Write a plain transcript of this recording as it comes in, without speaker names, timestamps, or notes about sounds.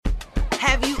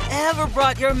Have you ever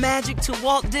brought your magic to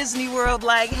Walt Disney World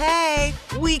like, hey,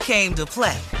 we came to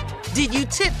play? Did you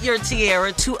tip your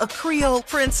tiara to a Creole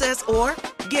princess or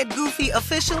get goofy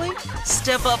officially?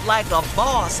 Step up like a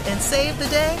boss and save the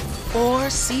day? Or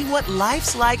see what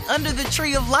life's like under the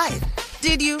tree of life?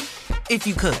 Did you? If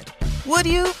you could. Would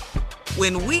you?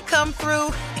 When we come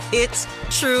through, it's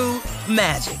true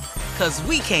magic. 'Cause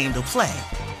we came to play.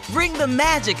 Bring the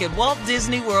magic at Walt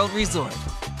Disney World Resort.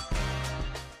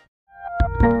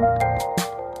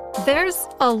 There's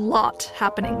a lot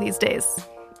happening these days.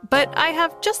 But I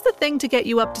have just the thing to get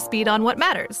you up to speed on what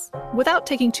matters, without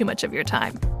taking too much of your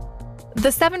time.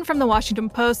 The 7 from the Washington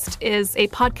Post is a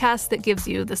podcast that gives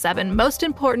you the 7 most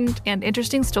important and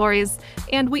interesting stories,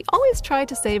 and we always try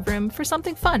to save room for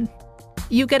something fun.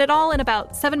 You get it all in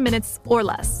about 7 minutes or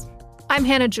less. I'm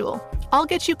Hannah Jewell. I'll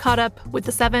get you caught up with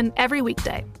the 7 every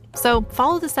weekday. So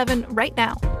follow the 7 right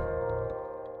now.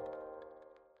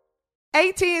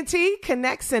 AT&T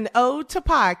connects an ode to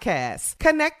podcasts.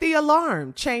 Connect the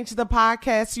alarm. Change the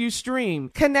podcast you stream.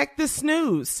 Connect the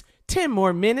snooze. 10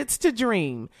 more minutes to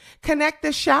dream. Connect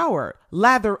the shower.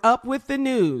 Lather up with the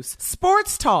news.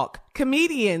 Sports talk,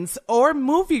 comedians, or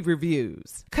movie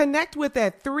reviews. Connect with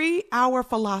that 3-hour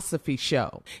philosophy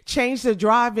show. Change the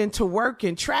drive into work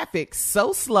in traffic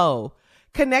so slow.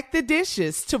 Connect the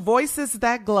dishes to voices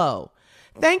that glow.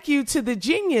 Thank you to the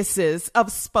geniuses of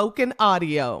spoken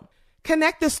audio.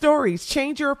 Connect the stories,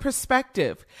 change your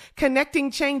perspective. Connecting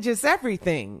changes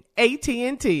everything.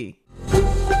 AT&T.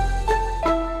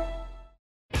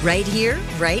 Right here,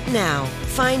 right now.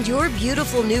 Find your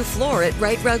beautiful new floor at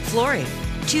Right Rug Flooring.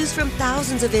 Choose from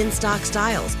thousands of in-stock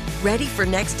styles, ready for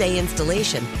next day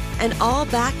installation, and all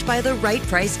backed by the right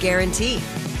price guarantee.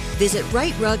 Visit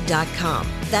rightrug.com.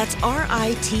 That's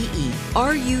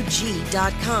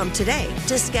RITERUG.com today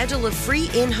to schedule a free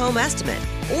in-home estimate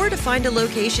or to find a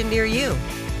location near you.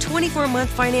 24-month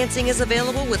financing is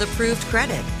available with approved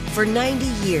credit. For 90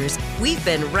 years, we've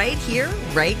been right here,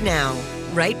 right now.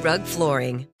 Right Rug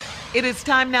Flooring. It is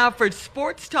time now for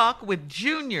Sports Talk with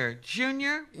Junior.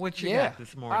 Junior, what you got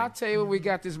this morning? I'll tell you what we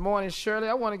got this morning, Shirley.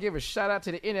 I want to give a shout-out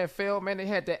to the NFL, man. They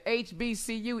had the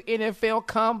HBCU NFL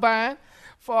Combine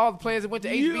for all the players that went to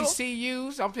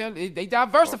HBCUs. I'm telling you, they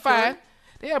diversified. Okay.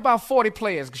 They had about 40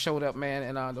 players showed up,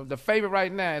 man. And the favorite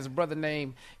right now is a brother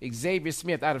named Xavier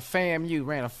Smith out of FAMU.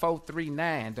 Ran a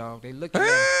 4.39, dog. They looking at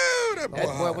him.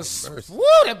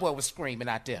 That boy was screaming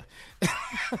out there.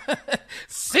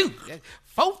 Suit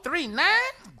 4.39.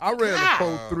 I ran a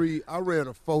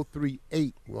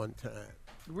 4.38 one time.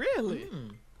 Really?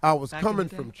 I was coming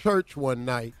from church one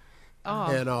night,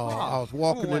 and I was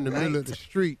walking in the middle of the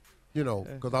street, you know,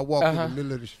 because I walk in the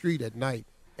middle of the street at night,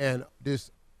 and this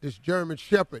German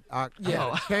Shepherd, I had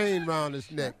a chain around his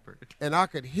neck, and I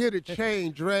could hear the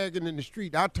chain dragging in the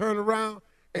street. I turned around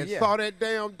and saw that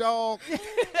damn dog.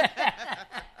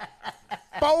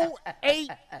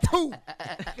 4.82.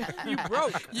 You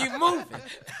broke. You moving.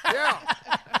 Yeah.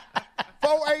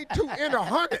 4.82 in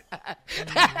 100.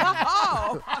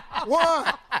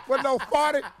 What? With no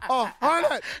 40,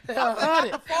 100.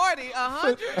 40,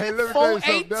 100. Hey, let me tell you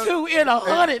something. 4.82 in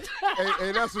 100.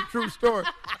 Hey, that's a true story.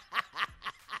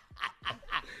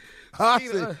 I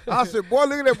said, boy,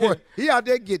 look at that boy. He out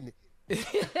there getting it.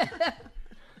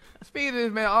 Speaking of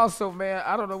this, man, also, man,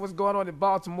 I don't know what's going on in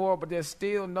Baltimore, but there's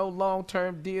still no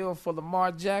long-term deal for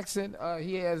Lamar Jackson.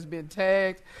 He has been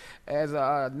tagged as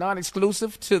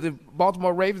non-exclusive to the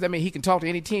Baltimore Ravens. I mean, he can talk to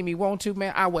any team he wants to,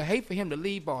 man. I would hate for him to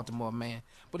leave Baltimore, man.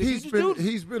 But he's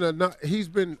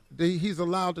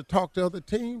allowed to talk to other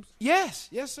teams? Yes,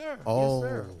 sir. Oh.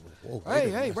 Yes, sir. Whoa,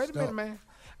 Hey, wait a minute, man.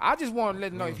 I just want to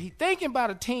let him know if he's thinking about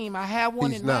a team, I have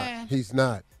one in mind. He's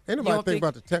not. Ain't nobody think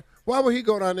about the tech. Why would he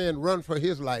go down there and run for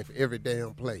his life every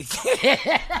damn place?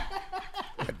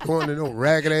 Going to no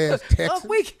ragged ass Texas.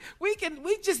 We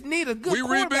just need a good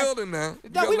quarterback. Rebuilding now.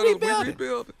 We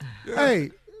rebuilding. Yeah.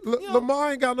 Hey,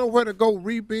 Lamar ain't got nowhere to go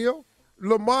rebuild.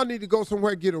 Lamar need to go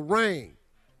somewhere and get a ring.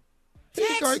 He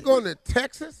going to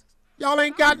Texas? Y'all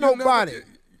ain't got nobody.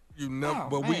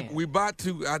 We about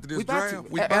to after this draft.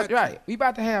 We're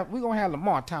gonna have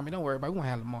Lamar, Tommy. Don't worry about it. We're gonna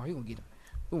have Lamar. We're gonna get him.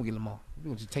 We're gonna get Lamar. We're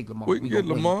gonna just take Lamar. We can get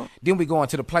Lamar. Then we go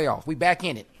into the playoff. We back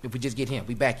in it. If we just get him,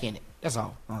 we back in it. That's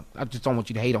all. I just don't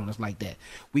want you to hate on us like that.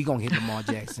 We gonna hit Lamar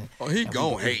Jackson. He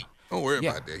gonna hate. Don't worry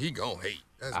about that. He gonna hate.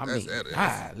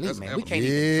 Man, we can't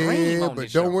even dream on but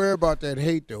this don't show. worry about that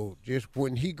hate though. Just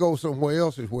when he goes somewhere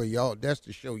else is where that's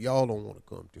the show y'all don't want to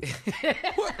come to.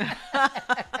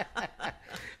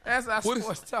 That's our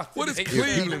sports talk. What is today.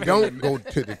 Cleveland? If he don't go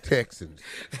to the Texans,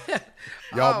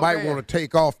 y'all might want to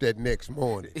take off that next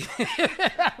morning.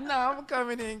 No, I'm going to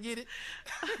come in there and get it.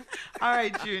 All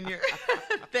right, Junior.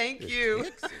 Thank you.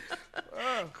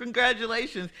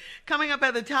 Congratulations. Coming up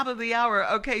at the top of the hour,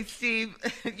 okay, Steve,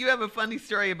 you have a funny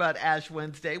story about Ash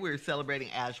Wednesday. We're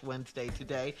celebrating Ash Wednesday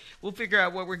today. We'll figure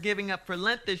out what we're giving up for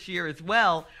Lent this year as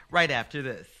well right after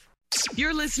this.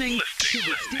 You're listening to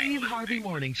the Steve Harvey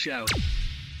Morning Show.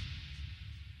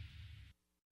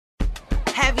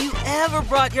 Have you ever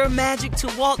brought your magic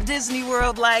to Walt Disney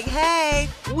World like, hey,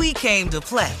 we came to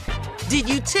play? Did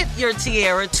you tip your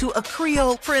tiara to a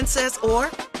Creole princess or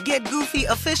get goofy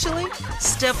officially?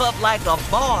 Step up like a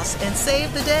boss and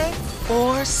save the day?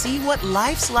 Or see what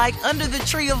life's like under the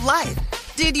tree of life?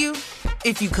 Did you?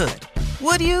 If you could.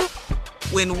 Would you?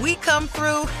 When we come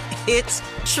through, it's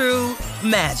true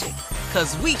magic.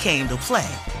 'Cause we came to play.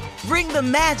 Bring the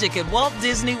magic at Walt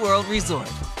Disney World Resort.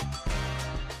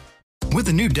 With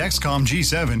the new Dexcom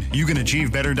G7, you can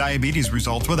achieve better diabetes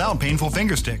results without painful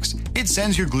finger sticks. It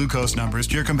sends your glucose numbers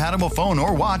to your compatible phone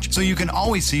or watch so you can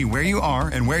always see where you are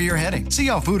and where you're heading. See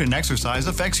how food and exercise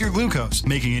affects your glucose,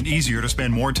 making it easier to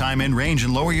spend more time in range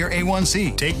and lower your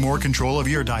A1C. Take more control of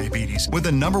your diabetes with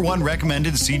the #1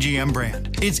 recommended CGM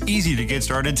brand. It's easy to get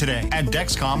started today at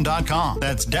Dexcom.com.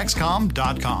 That's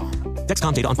Dexcom.com.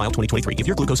 Dexcom data on file 2023. If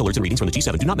your glucose alerts and readings from the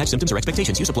G7 do not match symptoms or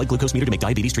expectations, use a blood glucose meter to make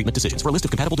diabetes treatment decisions. For a list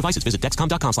of compatible devices, visit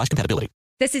Dexcom.com/compatibility.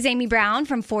 This is Amy Brown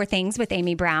from 4 Things with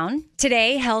Amy Brown.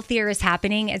 Today, Healthier is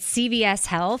happening at CVS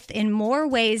Health in more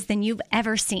ways than you've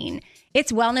ever seen.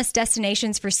 It's wellness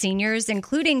destinations for seniors,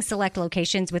 including select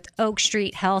locations with Oak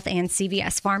Street Health and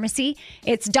CVS Pharmacy.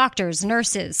 It's doctors,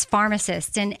 nurses,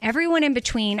 pharmacists, and everyone in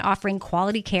between offering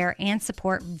quality care and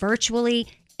support virtually,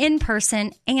 in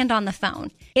person, and on the phone.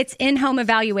 It's in-home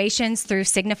evaluations through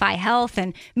Signify Health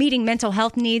and meeting mental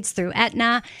health needs through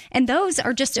Aetna. And those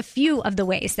are just a few of the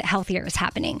ways that Healthier is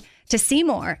happening. To see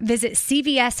more, visit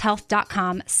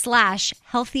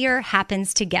cvshealth.com/healthier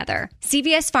happens together.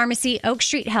 CVS Pharmacy, Oak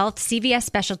Street Health, CVS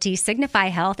Specialty, Signify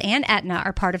Health, and Aetna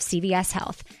are part of CVS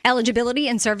Health. Eligibility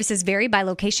and services vary by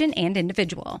location and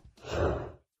individual.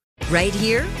 Right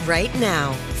here, right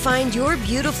now. Find your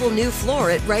beautiful new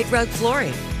floor at Right Rug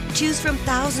Flooring. Choose from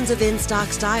thousands of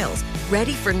in-stock styles,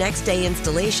 ready for next day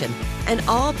installation, and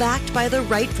all backed by the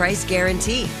right price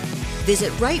guarantee.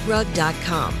 Visit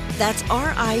rightrug.com. That's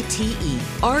RITERUG.com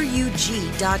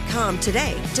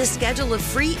today to schedule a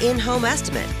free in-home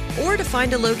estimate or to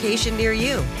find a location near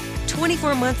you.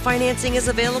 24-month financing is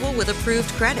available with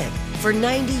approved credit. For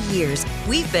 90 years,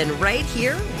 we've been right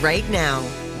here, right now.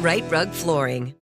 Right Rug Flooring.